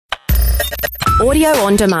Audio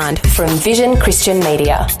on demand from Vision Christian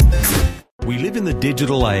Media. We live in the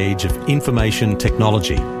digital age of information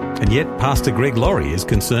technology, and yet Pastor Greg Laurie is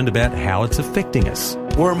concerned about how it's affecting us.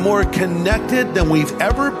 We're more connected than we've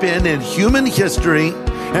ever been in human history,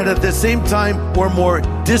 and at the same time, we're more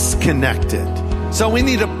disconnected. So we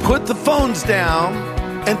need to put the phones down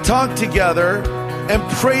and talk together and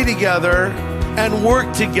pray together and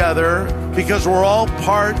work together, because we're all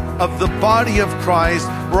part of the body of Christ.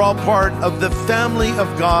 We're all part of the family of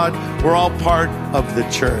God. We're all part of the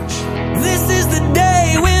church. This is the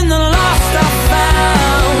day when the lost are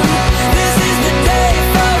found. This is the day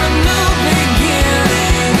for a new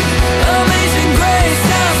beginning. Amazing grace,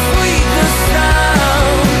 how sweet the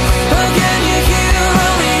sound. Again you hear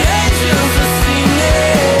all the angels are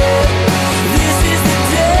singing. This is the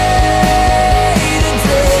day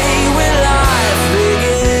when life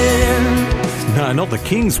begins. No, not the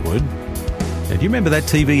Kingswood. Now, do you remember that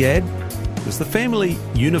TV ad? Was the family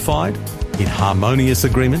unified in harmonious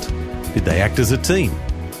agreement? Did they act as a team?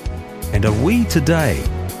 And are we today?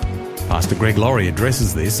 Pastor Greg Laurie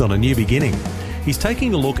addresses this on A New Beginning. He's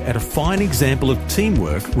taking a look at a fine example of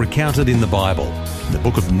teamwork recounted in the Bible, in the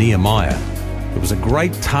book of Nehemiah. It was a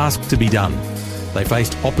great task to be done. They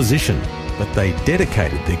faced opposition, but they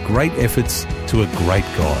dedicated their great efforts to a great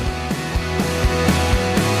God.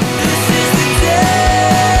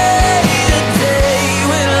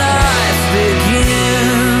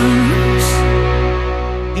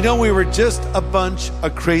 You know, we were just a bunch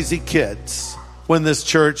of crazy kids when this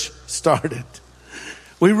church started.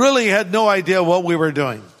 We really had no idea what we were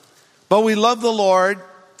doing, but we loved the Lord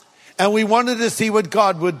and we wanted to see what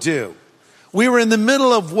God would do. We were in the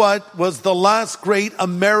middle of what was the last great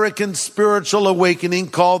American spiritual awakening,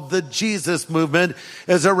 called the Jesus movement,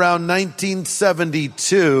 as around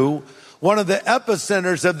 1972. One of the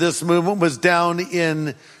epicenters of this movement was down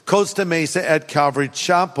in Costa Mesa at Calvary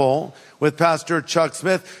Chapel with Pastor Chuck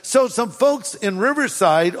Smith. So some folks in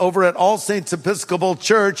Riverside over at All Saints Episcopal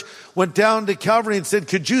Church went down to Calvary and said,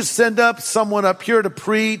 could you send up someone up here to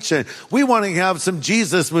preach? And we want to have some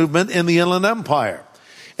Jesus movement in the Inland Empire.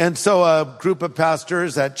 And so a group of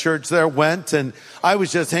pastors at church there went, and I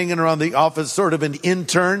was just hanging around the office, sort of an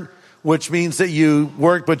intern, which means that you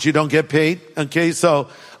work but you don't get paid. Okay, so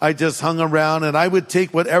I just hung around and I would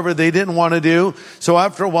take whatever they didn't want to do. So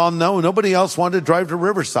after a while, nobody else wanted to drive to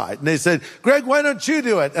Riverside. And they said, Greg, why don't you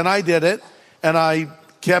do it? And I did it, and I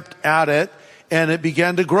kept at it, and it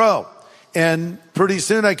began to grow. And pretty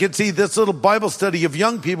soon I could see this little Bible study of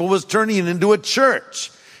young people was turning into a church.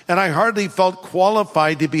 And I hardly felt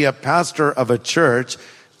qualified to be a pastor of a church.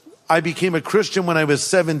 I became a Christian when I was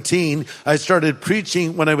 17. I started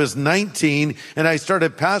preaching when I was 19, and I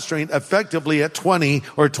started pastoring effectively at 20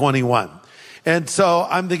 or 21. And so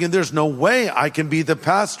I'm thinking, there's no way I can be the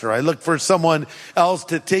pastor. I looked for someone else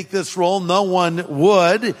to take this role. No one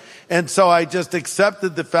would. And so I just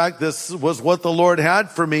accepted the fact this was what the Lord had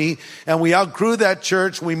for me. And we outgrew that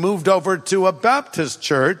church. We moved over to a Baptist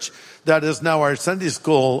church that is now our Sunday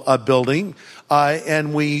school building.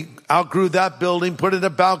 And we outgrew that building, put in a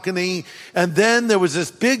balcony. And then there was this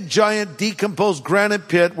big, giant, decomposed granite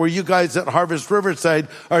pit where you guys at Harvest Riverside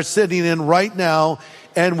are sitting in right now.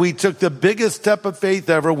 And we took the biggest step of faith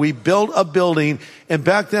ever. We built a building, and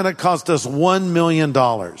back then it cost us $1 million.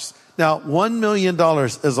 Now, $1 million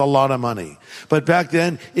is a lot of money. But back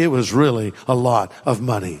then, it was really a lot of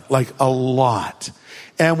money. Like a lot.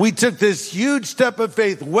 And we took this huge step of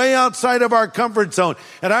faith way outside of our comfort zone.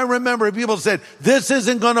 And I remember people said, this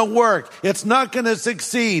isn't going to work. It's not going to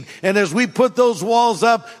succeed. And as we put those walls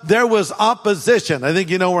up, there was opposition. I think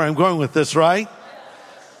you know where I'm going with this, right?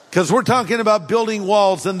 Because we're talking about building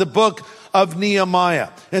walls in the book of Nehemiah.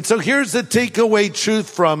 And so here's the takeaway truth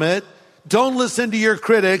from it. Don't listen to your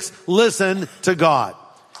critics. Listen to God.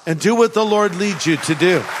 And do what the Lord leads you to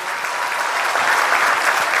do.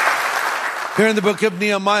 Here in the book of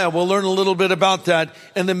Nehemiah, we'll learn a little bit about that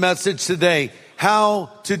in the message today. How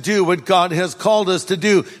to do what God has called us to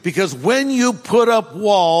do. Because when you put up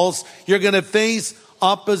walls, you're going to face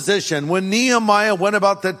opposition. When Nehemiah went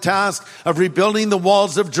about the task of rebuilding the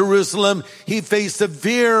walls of Jerusalem, he faced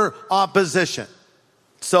severe opposition.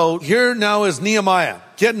 So here now is Nehemiah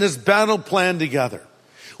getting this battle plan together.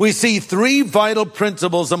 We see three vital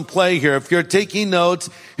principles in play here. If you're taking notes,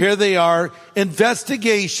 here they are: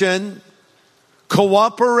 investigation,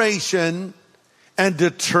 cooperation, and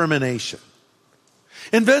determination.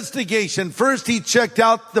 Investigation. First, he checked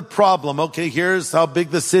out the problem. Okay, here's how big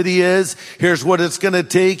the city is. Here's what it's going to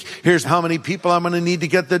take. Here's how many people I'm going to need to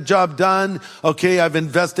get the job done. Okay, I've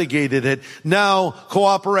investigated it. Now,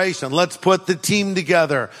 cooperation. Let's put the team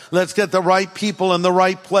together. Let's get the right people in the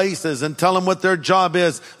right places and tell them what their job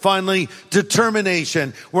is. Finally,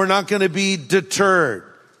 determination. We're not going to be deterred.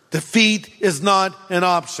 Defeat is not an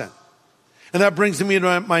option. And that brings me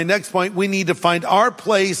to my next point. We need to find our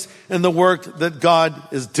place in the work that God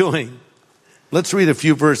is doing. Let's read a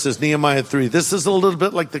few verses, Nehemiah 3. This is a little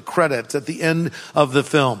bit like the credits at the end of the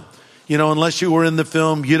film. You know, unless you were in the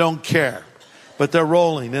film, you don't care. But they're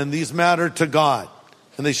rolling, and these matter to God,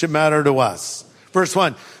 and they should matter to us. Verse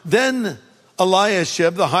 1, then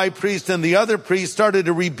Eliashib, the high priest, and the other priests started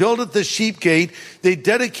to rebuild at the sheep gate. They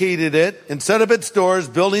dedicated it and set up its doors,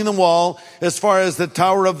 building the wall as far as the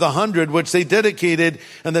Tower of the 100, which they dedicated,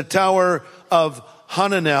 and the Tower of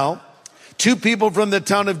Hananel. 2 people from the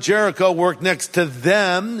town of Jericho worked next to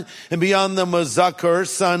them, and beyond them was Zakur,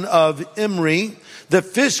 son of Imri. The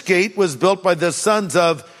fish gate was built by the sons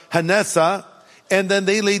of Hanessa. And then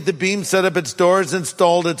they laid the beam, set up its doors,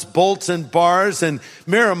 installed its bolts and bars. And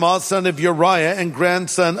Miramoth, son of Uriah and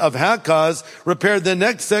grandson of Hakaz, repaired the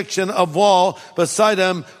next section of wall. Beside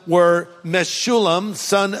him were Meshullam,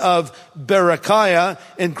 son of Berechiah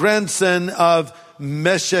and grandson of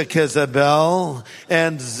Meshachezabel,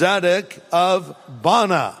 and Zadok of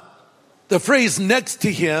Bana. The phrase next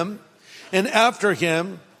to him and after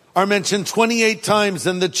him are mentioned 28 times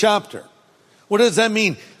in the chapter. What does that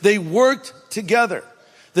mean? They worked together.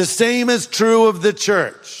 The same is true of the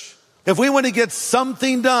church. If we want to get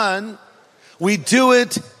something done, we do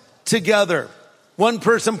it together. One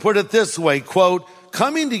person put it this way, quote,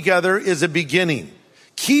 coming together is a beginning.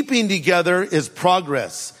 Keeping together is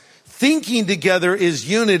progress. Thinking together is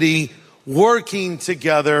unity. Working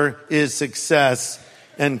together is success.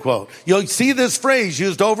 End quote. You'll see this phrase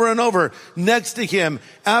used over and over. Next to him,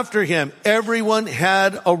 after him, everyone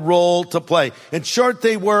had a role to play. In short,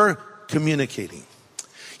 they were communicating.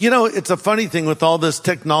 You know, it's a funny thing with all this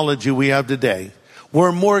technology we have today.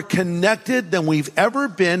 We're more connected than we've ever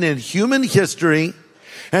been in human history.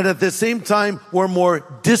 And at the same time, we're more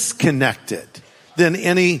disconnected than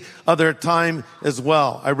any other time as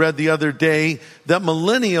well. I read the other day that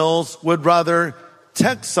millennials would rather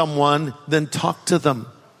text someone than talk to them.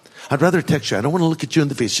 I'd rather text you. I don't want to look at you in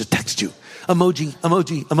the face. Just text you. Emoji,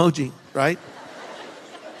 emoji, emoji, right?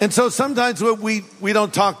 And so sometimes we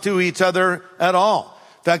don't talk to each other at all.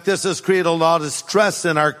 In fact, this has created a lot of stress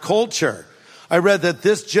in our culture. I read that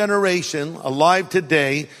this generation, alive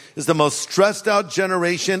today, is the most stressed out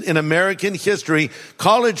generation in American history.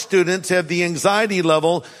 College students have the anxiety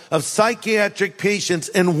level of psychiatric patients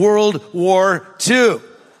in World War II.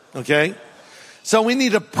 Okay? So we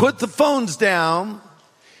need to put the phones down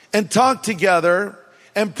and talk together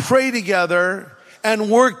and pray together and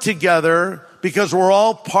work together, because we're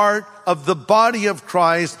all part of the body of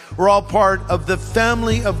Christ. We're all part of the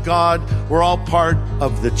family of God. We're all part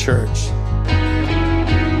of the church.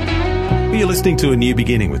 You're listening to A New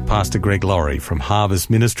Beginning with Pastor Greg Laurie from Harvest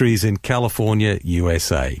Ministries in California,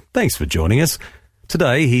 USA. Thanks for joining us.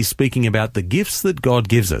 Today, he's speaking about the gifts that God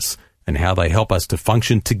gives us and how they help us to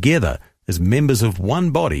function together as members of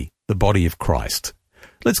one body, the body of Christ.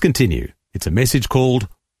 Let's continue. It's a message called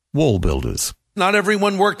Wall Builders. Not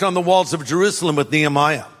everyone worked on the walls of Jerusalem with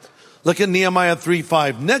Nehemiah. Look at Nehemiah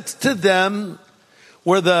 3:5. Next to them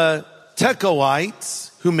were the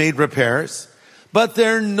Tekoites who made repairs, but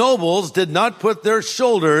their nobles did not put their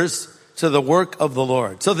shoulders to the work of the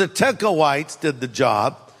Lord. So the Tekoites did the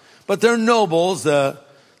job, but their nobles,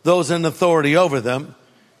 those in authority over them,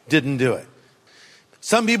 didn't do it.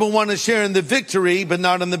 Some people want to share in the victory, but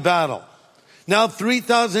not in the battle. Now,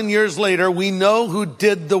 3,000 years later, we know who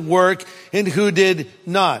did the work and who did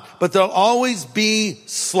not. But there'll always be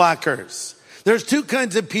slackers. There's 2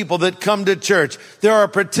 kinds of people that come to church. There are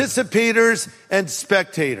participators and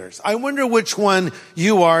spectators. I wonder which one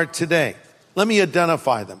you are today. Let me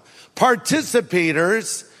identify them.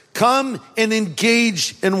 Participators come and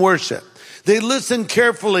engage in worship. They listen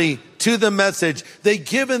carefully to the message. They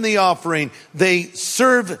give in the offering. They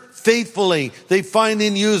serve faithfully. They find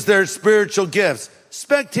and use their spiritual gifts.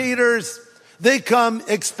 Spectators, they come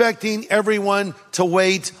expecting everyone to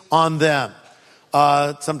wait on them.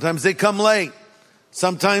 Sometimes they come late.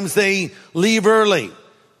 Sometimes they leave early.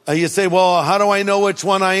 You say, well, how do I know which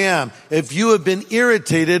one I am? If you have been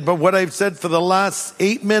irritated by what I've said for the last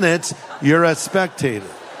 8 minutes, you're a spectator.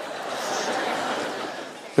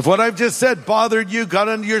 If what I've just said bothered you, got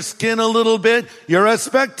under your skin a little bit, you're a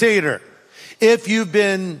spectator. If you've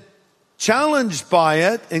been challenged by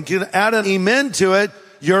it and can add an amen to it,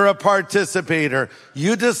 you're a participator.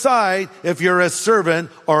 You decide if you're a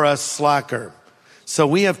servant or a slacker. So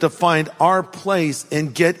we have to find our place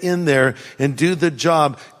and get in there and do the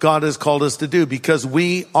job God has called us to do, because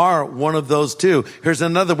we are one of those two. Here's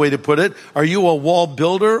another way to put it. Are you a wall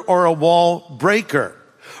builder or a wall breaker?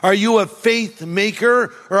 Are you a faith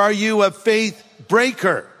maker or are you a faith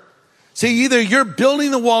breaker? See, either you're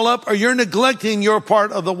building the wall up or you're neglecting your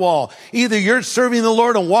part of the wall. Either you're serving the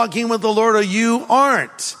Lord and walking with the Lord or you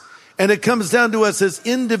aren't. And it comes down to us as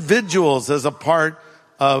individuals, as a part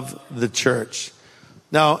of the church.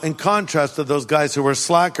 Now, in contrast to those guys who were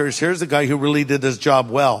slackers, here's a guy who really did his job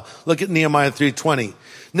well. Look at Nehemiah 3:20.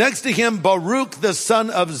 Next to him, Baruch, the son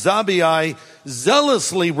of Zabai,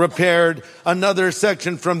 zealously repaired another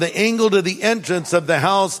section from the angle to the entrance of the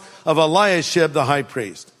house of Eliashib, the high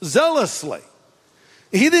priest. Zealously.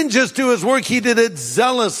 He didn't just do his work, he did it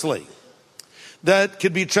zealously. That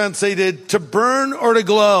could be translated to burn or to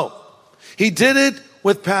glow. He did it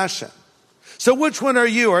with passion. So which one are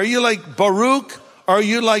you? Are you like Baruch? Or are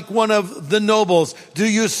you like one of the nobles? Do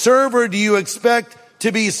you serve or do you expect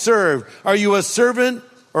to be served? Are you a servant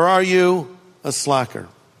or are you a slacker?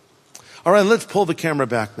 All right, let's pull the camera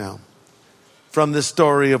back now from this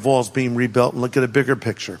story of walls being rebuilt and look at a bigger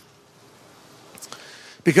picture.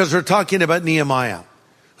 Because we're talking about Nehemiah,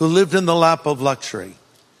 who lived in the lap of luxury,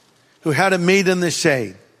 who had a maid in the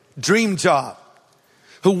shade, dream job,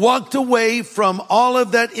 who walked away from all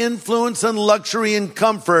of that influence and luxury and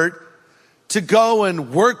comfort to go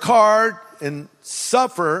and work hard and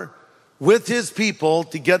suffer with his people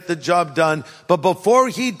to get the job done. But before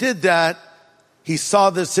he did that, he saw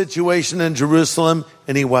the situation in Jerusalem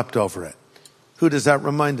and he wept over it. Who does that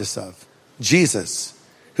remind us of? Jesus,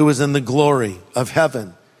 who was in the glory of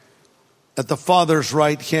heaven at the Father's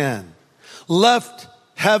right hand, left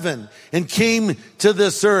heaven and came to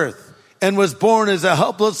this earth and was born as a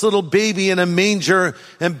helpless little baby in a manger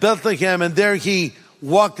in Bethlehem. And there he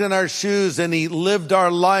walked in our shoes and he lived our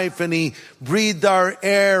life and he breathed our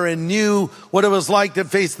air and knew what it was like to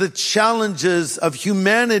face the challenges of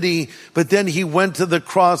humanity. But then he went to the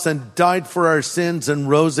cross and died for our sins and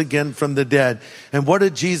rose again from the dead. And what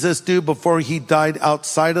did Jesus do before he died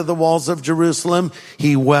outside of the walls of Jerusalem?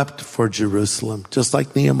 He wept for Jerusalem, just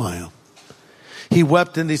like Nehemiah. He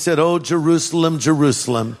wept and he said, "Oh, Jerusalem,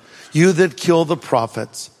 Jerusalem, you that kill the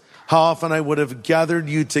prophets. How often I would have gathered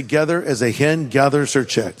you together as a hen gathers her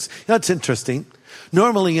chicks." That's interesting.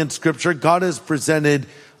 Normally in Scripture, God is presented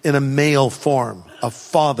in a male form, a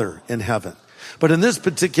father in heaven. But in this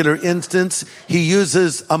particular instance, he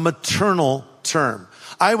uses a maternal term.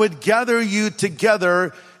 I would gather you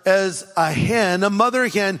together as a hen, a mother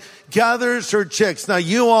hen, gathers her chicks. Now,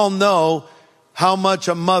 you all know how much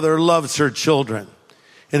a mother loves her children.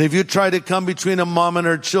 And if you try to come between a mom and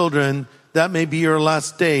her children, that may be your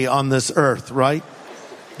last day on this earth, right?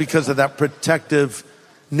 Because of that protective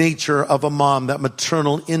nature of a mom, that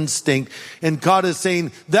maternal instinct. And God is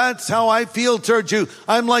saying, that's how I feel towards you.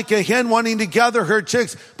 I'm like a hen wanting to gather her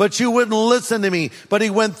chicks, but you wouldn't listen to me. But he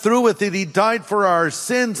went through with it. He died for our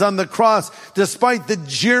sins on the cross, despite the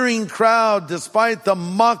jeering crowd, despite the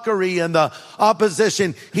mockery and the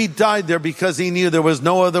opposition. He died there because he knew there was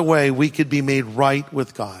no other way we could be made right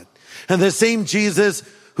with God. And the same Jesus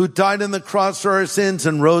who died on the cross for our sins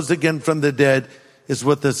and rose again from the dead is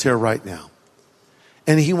with us here right now.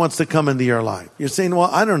 And he wants to come into your life. You're saying, well,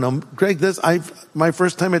 I don't know, Greg, my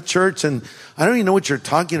first time at church and I don't even know what you're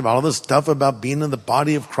talking about. All this stuff about being in the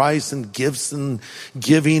body of Christ and gifts and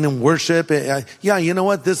giving and worship. Yeah, you know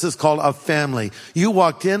what? This is called a family. You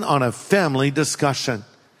walked in on a family discussion.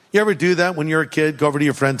 You ever do that when you're a kid? Go over to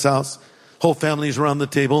your friend's house. Whole family's around the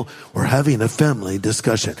table. We're having a family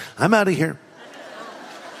discussion. I'm out of here.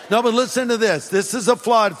 No, but listen to this. This is a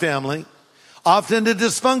flawed family, often a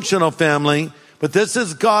dysfunctional family, but this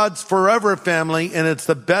is God's forever family, and it's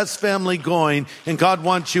the best family going, and God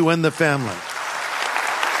wants you in the family.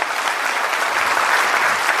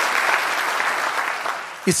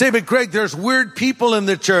 You say, but Greg, there's weird people in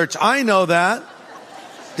the church. I know that.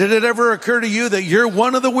 Did it ever occur to you that you're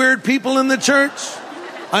one of the weird people in the church?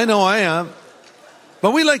 I know I am.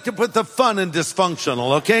 But we like to put the fun in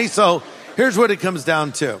dysfunctional, okay? So here's what it comes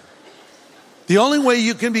down to. The only way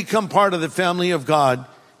you can become part of the family of God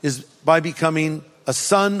is by becoming a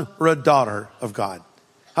son or a daughter of God.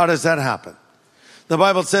 How does that happen? The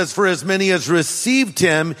Bible says, for as many as received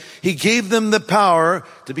him, he gave them the power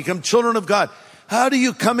to become children of God. How do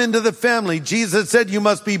you come into the family? Jesus said you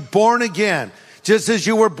must be born again. Just as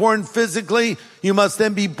you were born physically, you must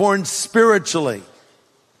then be born spiritually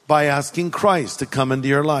by asking Christ to come into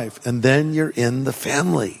your life. And then you're in the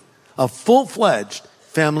family, a full-fledged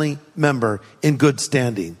family member in good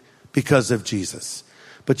standing because of Jesus.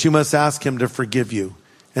 But you must ask him to forgive you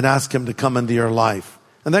and ask him to come into your life.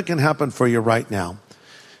 And that can happen for you right now.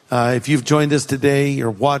 If you've joined us today,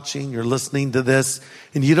 you're watching, you're listening to this,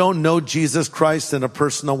 and you don't know Jesus Christ in a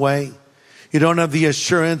personal way, you don't have the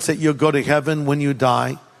assurance that you'll go to heaven when you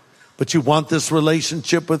die, but you want this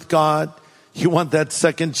relationship with God, you want that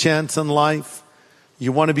second chance in life,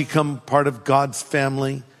 you want to become part of God's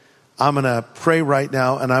family, I'm going to pray right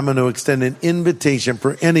now, and I'm going to extend an invitation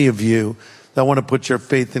for any of you that want to put your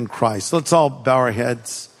faith in Christ. Let's all bow our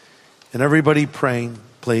heads, and everybody praying,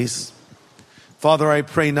 please. Father, I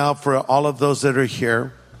pray now for all of those that are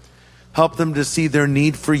here. Help them to see their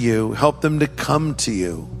need for you. Help them to come to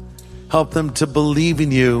you. Help them to believe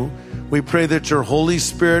in you. We pray that your Holy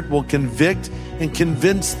Spirit will convict and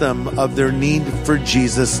convince them of their need for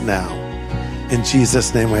Jesus now. In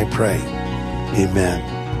Jesus' name I pray.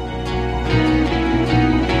 Amen.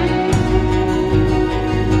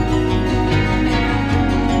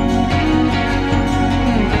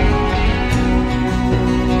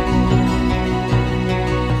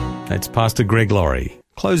 That's Pastor Greg Laurie,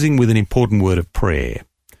 closing with an important word of prayer.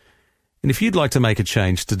 And if you'd like to make a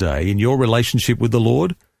change today in your relationship with the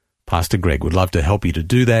Lord, Pastor Greg would love to help you to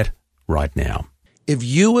do that right now. If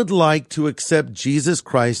you would like to accept Jesus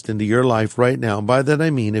Christ into your life right now, and by that I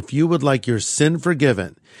mean if you would like your sin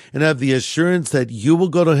forgiven and have the assurance that you will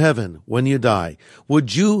go to heaven when you die,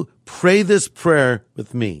 would you pray this prayer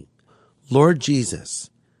with me? Lord Jesus,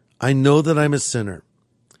 I know that I'm a sinner,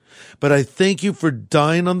 but I thank you for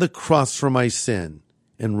dying on the cross for my sin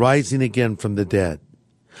and rising again from the dead.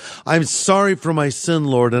 I'm sorry for my sin,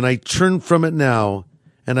 Lord, and I turn from it now,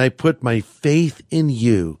 and I put my faith in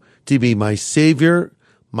you to be my Savior,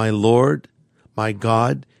 my Lord, my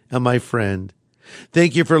God, and my friend.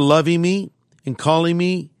 Thank you for loving me and calling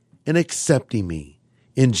me and accepting me.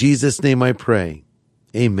 In Jesus' name I pray.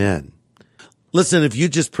 Amen. Listen, if you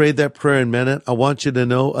just prayed that prayer and meant it, I want you to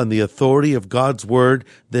know on the authority of God's word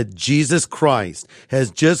that Jesus Christ has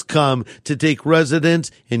just come to take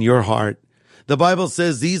residence in your heart. The Bible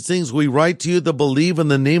says these things we write to you that believe in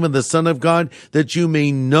the name of the Son of God, that you may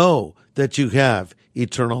know that you have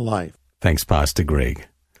eternal life. Thanks, Pastor Greg.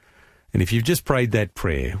 And if you've just prayed that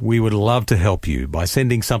prayer, we would love to help you by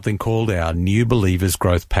sending something called our New Believers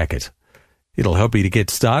Growth Packet. It'll help you to get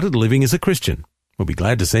started living as a Christian. We'll be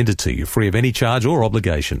glad to send it to you free of any charge or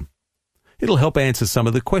obligation. It'll help answer some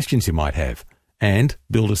of the questions you might have and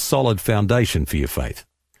build a solid foundation for your faith.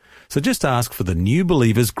 So just ask for the New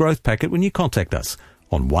Believers Growth Packet when you contact us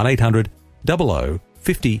on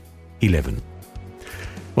 1-800-00-50-11.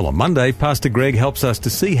 Well, on Monday, Pastor Greg helps us to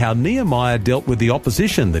see how Nehemiah dealt with the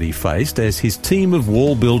opposition that he faced as his team of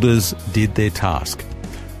wall builders did their task.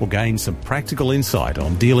 We'll gain some practical insight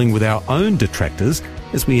on dealing with our own detractors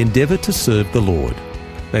as we endeavour to serve the Lord.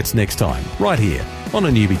 That's next time, right here on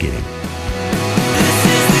A New Beginning. This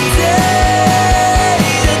is the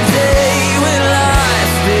day when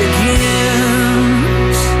life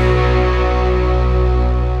begins.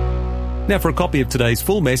 Now for a copy of today's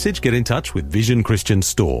full message, get in touch with Vision Christian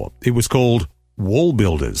Store. It was called Wall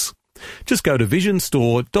Builders. Just go to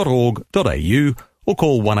visionstore.org.au or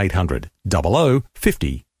call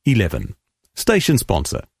 1-800-00-50-11. Station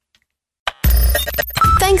sponsor.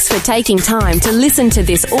 Thanks for taking time to listen to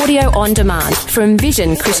this audio on demand from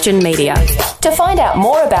Vision Christian Media. To find out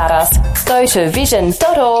more about us, go to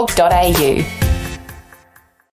vision.org.au.